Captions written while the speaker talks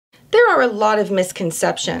There are a lot of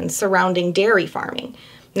misconceptions surrounding dairy farming.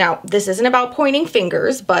 Now, this isn't about pointing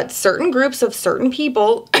fingers, but certain groups of certain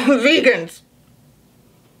people, vegans,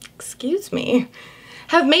 excuse me,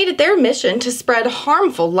 have made it their mission to spread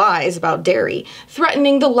harmful lies about dairy,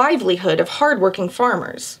 threatening the livelihood of hardworking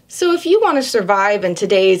farmers. So if you want to survive in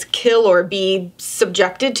today's kill or be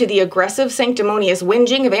subjected to the aggressive, sanctimonious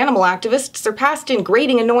whinging of animal activists surpassed in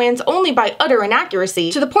grating annoyance only by utter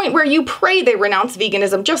inaccuracy, to the point where you pray they renounce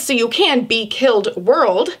veganism just so you can be killed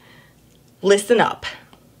world, listen up.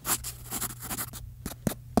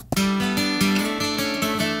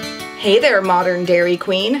 Hey there, modern dairy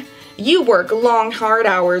queen. You work long, hard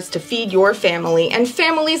hours to feed your family and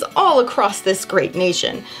families all across this great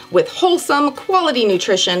nation with wholesome, quality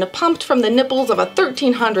nutrition pumped from the nipples of a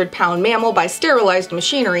 1,300-pound mammal by sterilized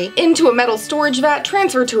machinery into a metal storage vat,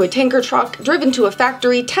 transferred to a tanker truck, driven to a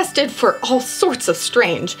factory, tested for all sorts of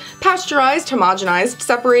strange, pasteurized, homogenized,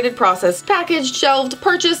 separated, processed, packaged, shelved,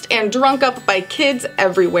 purchased, and drunk up by kids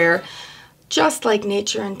everywhere, just like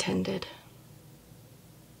nature intended.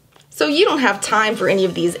 So you don't have time for any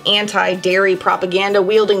of these anti-dairy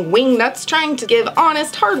propaganda-wielding wingnuts trying to give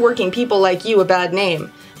honest, hardworking people like you a bad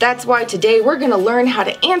name. That's why today we're gonna learn how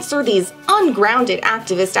to answer these ungrounded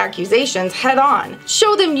activist accusations head on.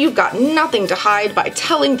 Show them you've got nothing to hide by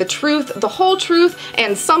telling the truth, the whole truth,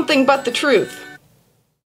 and something but the truth.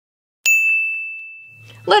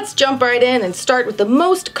 Let's jump right in and start with the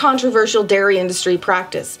most controversial dairy industry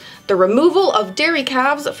practice, the removal of dairy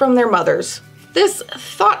calves from their mothers. This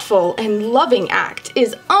thoughtful and loving act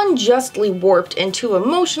is unjustly warped into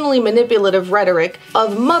emotionally manipulative rhetoric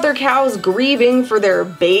of mother cows grieving for their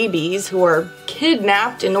babies who are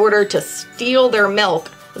kidnapped in order to steal their milk.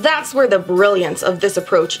 That's where the brilliance of this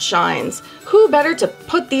approach shines. Who better to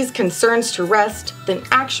put these concerns to rest than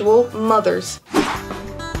actual mothers?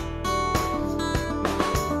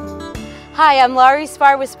 Hi, I'm Laurie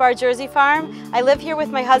Spar with Spar Jersey Farm. I live here with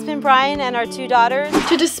my husband Brian and our 2 daughters.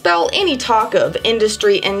 To dispel any talk of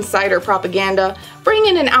industry insider propaganda, bring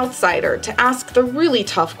in an outsider to ask the really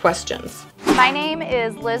tough questions. My name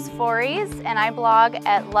is Liz Fories and I blog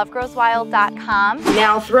at lovegrowswild.com.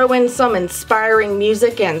 Now throw in some inspiring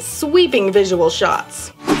music and sweeping visual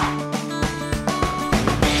shots.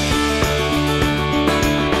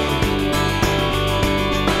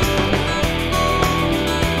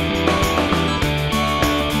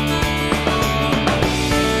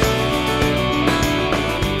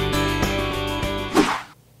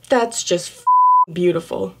 That's just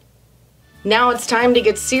beautiful. Now it's time to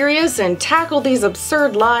get serious and tackle these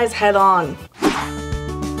absurd lies head on.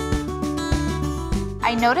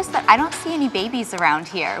 I noticed that I don't see any babies around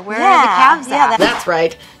here. Where are the calves at? That's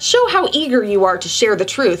right. Show how eager you are to share the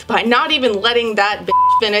truth by not even letting that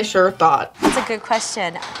bitch finish her thought. That's a good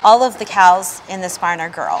question. All of the cows in this barn are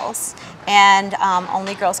girls, and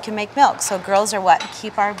only girls can make milk. So girls are what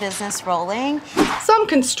keep our business rolling. Some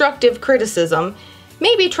constructive criticism.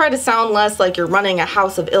 Maybe try to sound less like you're running a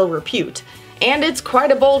house of ill repute. And it's quite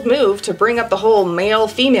a bold move to bring up the whole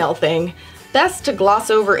male-female thing. Best to gloss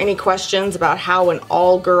over any questions about how an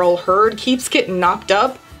all-girl herd keeps getting knocked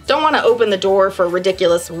up. Don't want to open the door for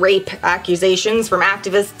ridiculous rape accusations from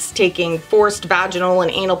activists taking forced vaginal and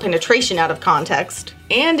anal penetration out of context.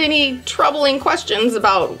 And any troubling questions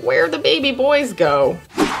about where the baby boys go.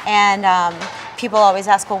 And people always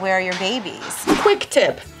ask, well, where are your babies? Quick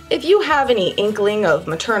tip. If you have any inkling of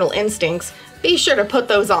maternal instincts, be sure to put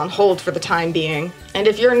those on hold for the time being. And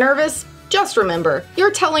if you're nervous, just remember,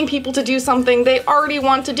 you're telling people to do something they already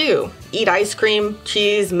want to do. Eat ice cream,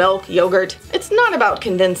 cheese, milk, yogurt. It's not about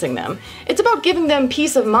convincing them. It's about giving them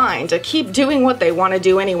peace of mind to keep doing what they want to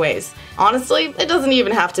do anyways. Honestly, it doesn't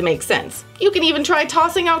even have to make sense. You can even try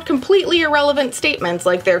tossing out completely irrelevant statements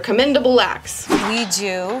like they're commendable acts. We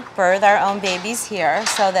do birth our own babies here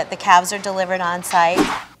so that the calves are delivered on site.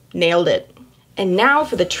 Nailed it. And now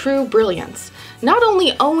for the true brilliance. Not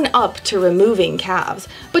only own up to removing calves,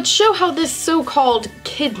 but show how this so-called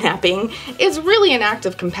kidnapping is really an act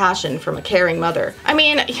of compassion from a caring mother. I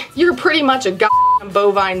mean, you're pretty much a goddamn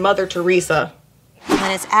bovine Mother Teresa.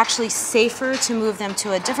 And it's actually safer to move them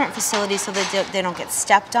to a different facility so that they don't get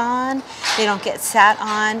stepped on, they don't get sat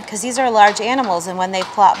on, because these are large animals, and when they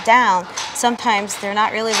plop down, sometimes they're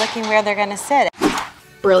not really looking where they're going to sit.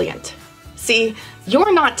 Brilliant. See,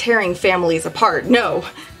 you're not tearing families apart, no,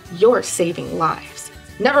 you're saving lives.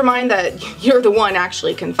 Never mind that you're the one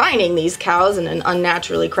actually confining these cows in an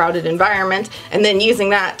unnaturally crowded environment and then using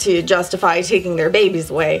that to justify taking their babies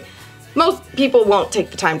away. Most people won't take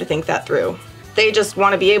the time to think that through. They just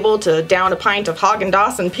want to be able to down a pint of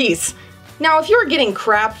Haagen-Dazs in peace. Now, if you're getting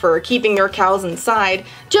crap for keeping your cows inside,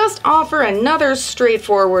 just offer another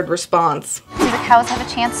straightforward response. Do the cows have a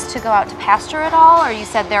chance to go out to pasture at all, or you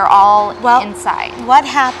said they're all inside? What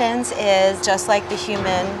happens is, just like the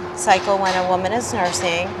human cycle when a woman is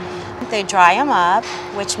nursing, they dry them up,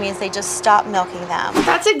 which means they just stop milking them.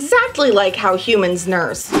 That's exactly like how humans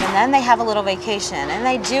nurse. And then they have a little vacation, and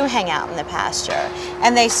they do hang out in the pasture,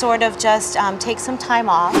 and they sort of just take some time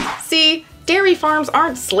off. See, dairy farms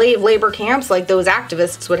aren't slave labor camps like those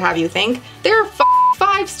activists would have you think. They're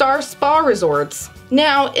five-star spa resorts.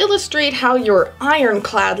 Now, illustrate how your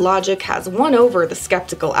ironclad logic has won over the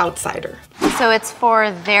skeptical outsider. So it's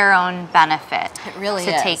for their own benefit. It really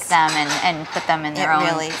to is. take them and put them in their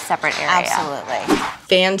own separate area. Absolutely.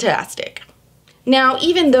 Fantastic. Now,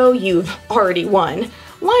 even though you've already won,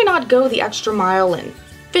 why not go the extra mile and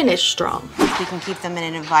finish strong? You can keep them in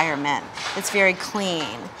an environment that's very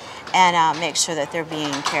clean and make sure that they're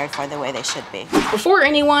being cared for the way they should be. Before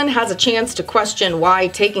anyone has a chance to question why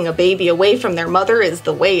taking a baby away from their mother is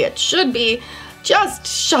the way it should be, just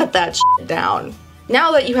shut that shit down.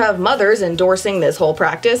 Now that you have mothers endorsing this whole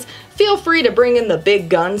practice, feel free to bring in the big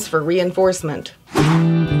guns for reinforcement.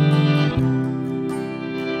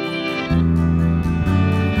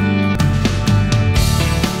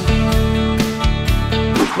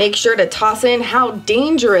 Make sure to toss in how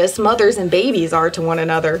dangerous mothers and babies are to one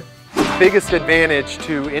another. The biggest advantage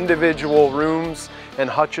to individual rooms and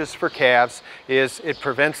hutches for calves is it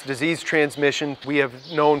prevents disease transmission. We have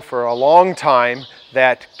known for a long time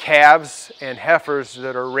that calves and heifers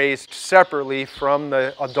that are raised separately from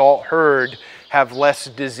the adult herd have less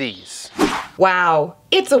disease. Wow,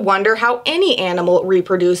 it's a wonder how any animal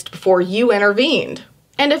reproduced before you intervened.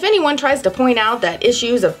 And if anyone tries to point out that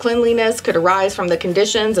issues of cleanliness could arise from the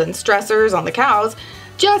conditions and stressors on the cows,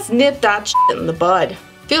 just nip that shit in the bud.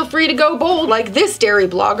 Feel free to go bold like this dairy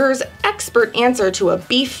blogger's expert answer to a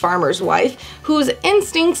beef farmer's wife whose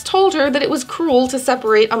instincts told her that it was cruel to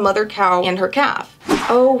separate a mother cow and her calf.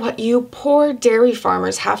 Oh, what you poor dairy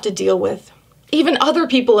farmers have to deal with. Even other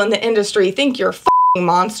people in the industry think you're f***ing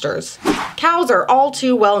monsters. Cows are all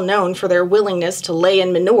too well known for their willingness to lay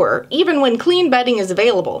in manure, even when clean bedding is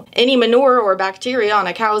available. Any manure or bacteria on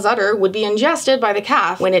a cow's udder would be ingested by the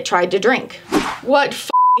calf when it tried to drink. What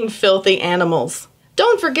f***ing filthy animals.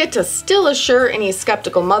 Don't forget to still assure any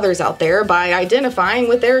skeptical mothers out there by identifying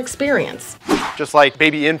with their experience. Just like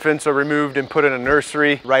baby infants are removed and put in a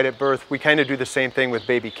nursery right at birth, we kind of do the same thing with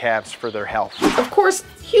baby calves for their health. Of course,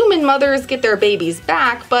 human mothers get their babies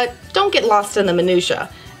back, but don't get lost in the minutia.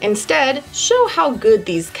 Instead, show how good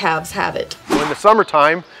these calves have it. In the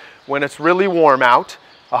summertime, when it's really warm out,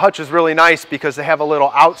 a hutch is really nice because they have a little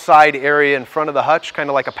outside area in front of the hutch, kind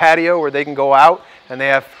of like a patio where they can go out and they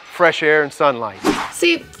have fresh air and sunlight.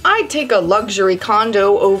 See, I'd take a luxury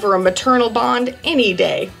condo over a maternal bond any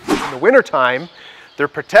day. In the wintertime, they're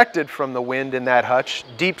protected from the wind in that hutch,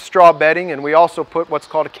 deep straw bedding, and we also put what's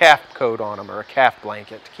called a calf coat on them, or a calf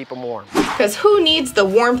blanket, to keep them warm. Because who needs the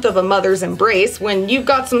warmth of a mother's embrace when you've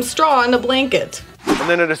got some straw and a blanket? And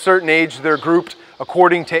then at a certain age, they're grouped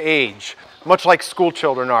according to age. Much like school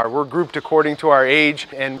children are, we're grouped according to our age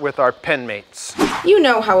and with our pen mates. You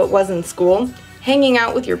know how it was in school. Hanging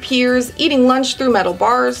out with your peers, eating lunch through metal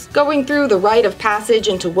bars, going through the rite of passage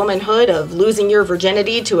into womanhood of losing your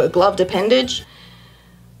virginity to a gloved appendage.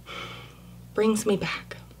 Brings me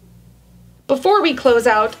back. Before we close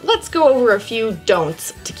out, let's go over a few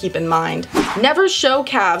don'ts to keep in mind. Never show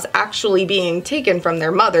calves actually being taken from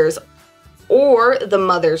their mothers or the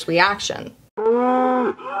mother's reaction.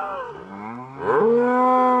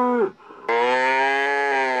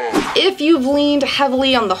 If you've leaned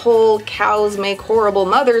heavily on the whole cows make horrible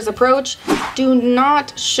mothers approach, do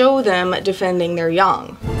not show them defending their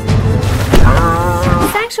young.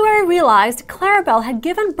 Sanctuary realized Clarabelle had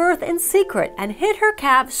given birth in secret and hid her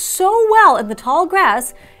calf so well in the tall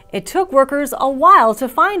grass, it took workers a while to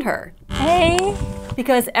find her. Hey!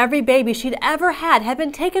 Because every baby she'd ever had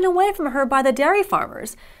been taken away from her by the dairy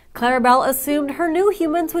farmers. Clarabelle assumed her new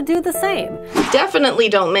humans would do the same. Definitely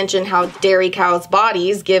don't mention how dairy cows'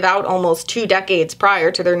 bodies give out almost 2 decades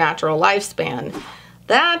prior to their natural lifespan.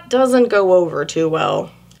 That doesn't go over too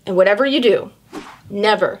well. And whatever you do,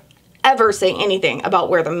 never, ever say anything about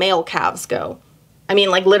where the male calves go. I mean,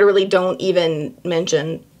 like, literally don't even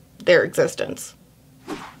mention their existence.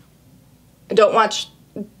 Don't watch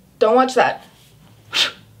that.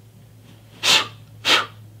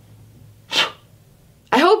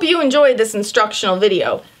 I hope you enjoyed this instructional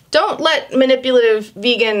video. Don't let manipulative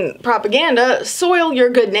vegan propaganda soil your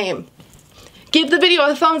good name. Give the video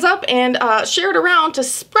a thumbs up and share it around to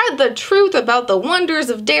spread the truth about the wonders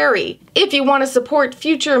of dairy. If you want to support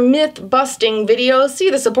future myth-busting videos, see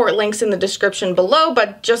the support links in the description below,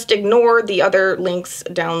 but just ignore the other links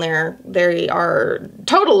down there. They are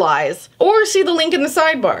total lies. Or see the link in the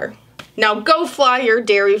sidebar. Now go fly your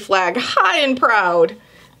dairy flag high and proud.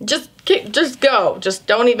 Just go. Just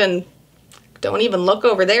don't even look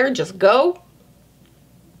over there. Just go.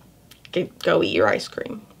 Go eat your ice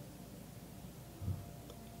cream.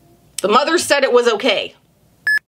 The mother said it was okay.